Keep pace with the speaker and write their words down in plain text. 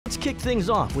kick things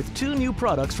off with two new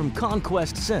products from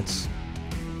Conquest Scents.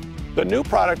 The new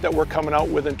product that we're coming out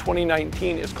with in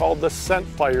 2019 is called the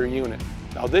ScentFIRE unit.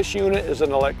 Now this unit is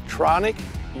an electronic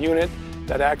unit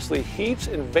that actually heats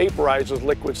and vaporizes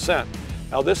liquid scent.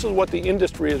 Now this is what the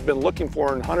industry has been looking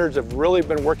for, and hunters have really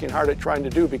been working hard at trying to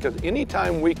do, because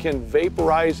anytime we can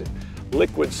vaporize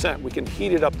liquid scent, we can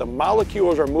heat it up, the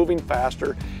molecules are moving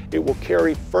faster, it will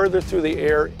carry further through the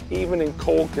air even in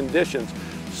cold conditions.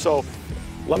 So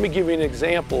let me give you an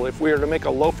example. If we were to make a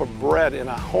loaf of bread in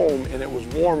a home and it was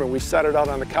warm and we set it out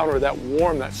on the counter,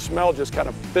 that smell just kind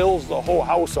of fills the whole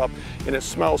house up and it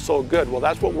smells so good. Well,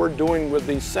 that's what we're doing with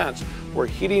these scents. We're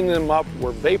heating them up,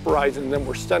 we're vaporizing them,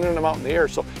 we're sending them out in the air.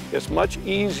 So it's much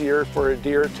easier for a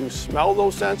deer to smell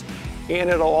those scents, and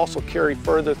it'll also carry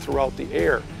further throughout the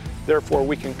air. Therefore,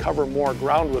 we can cover more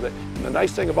ground with it. And the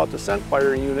nice thing about the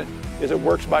ScentFIRE unit is it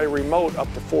works by remote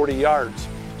up to 40 yards.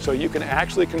 So you can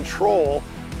actually control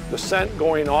the scent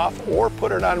going off or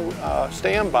put it on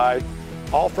standby,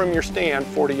 all from your stand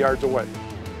 40 yards away.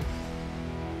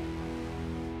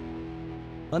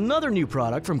 Another new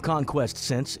product from Conquest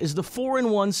Scents is the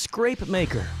 4-in-1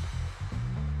 ScrapeMaker.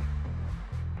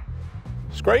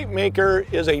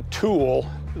 ScrapeMaker is a tool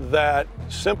that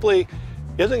simply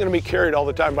isn't going to be carried all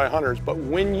the time by hunters, but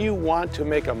when you want to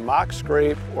make a mock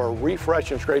scrape or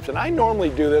refreshing scrapes, and I normally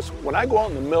do this when I go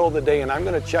out in the middle of the day and I'm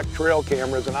going to check trail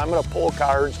cameras and I'm going to pull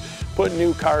cards, put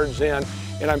new cards in,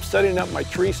 and I'm setting up my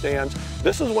tree stands,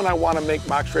 this is when I want to make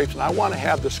mock scrapes and I want to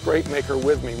have the ScrapeMaker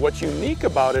with me. What's unique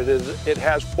about it is it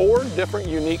has 4 different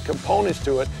unique components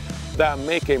to it that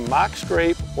make a mock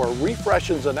scrape or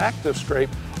refreshes an active scrape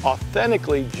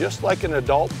authentically, just like an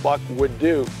adult buck would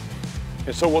do.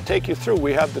 And so we'll take you through.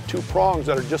 We have the 2 prongs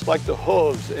that are just like the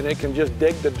hooves, and it can just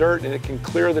dig the dirt and it can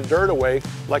clear the dirt away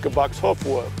like a buck's hoof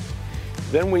would.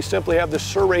 Then we simply have the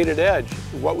serrated edge.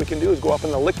 What we can do is go up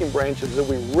in the licking branches, and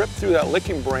we rip through that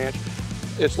licking branch.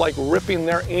 It's like ripping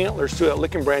their antlers through that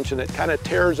licking branch, and it kind of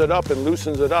tears it up and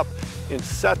loosens it up and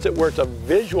sets it where it's a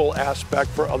visual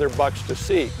aspect for other bucks to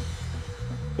see.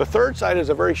 The third side is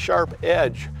a very sharp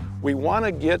edge. We want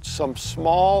to get some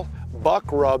small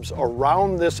buck rubs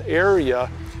around this area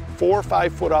 4 or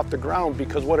 5 foot off the ground,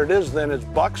 because what it is then is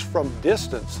bucks from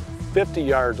distance, 50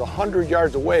 yards, 100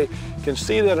 yards away, can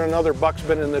see that another buck's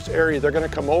been in this area. They're going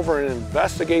to come over and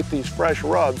investigate these fresh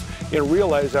rubs and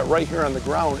realize that right here on the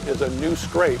ground is a new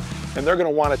scrape, and they're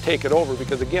going to want to take it over,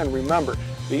 because again, remember,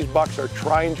 these bucks are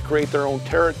trying to create their own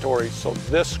territory, so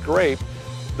this scrape,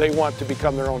 they want to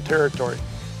become their own territory.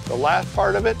 The last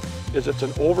part of it is it's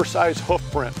an oversized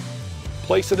hoof print.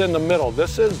 Place it in the middle.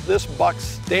 This is this buck's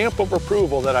stamp of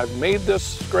approval that I've made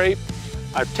this scrape,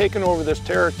 I've taken over this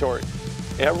territory.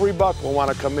 Every buck will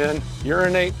want to come in,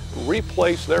 urinate,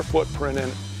 replace their footprint in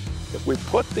it. If we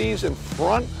put these in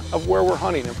front of where we're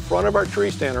hunting, in front of our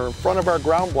tree stand or in front of our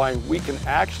ground blind, we can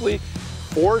actually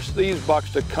force these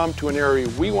bucks to come to an area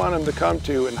we want them to come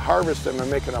to and harvest them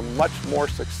and make it a much more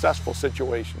successful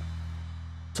situation.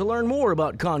 To learn more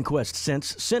about Conquest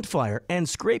Scents, ScentFIRE, and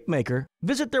ScrapeMaker,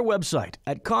 visit their website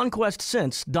at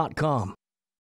conquestscents.com.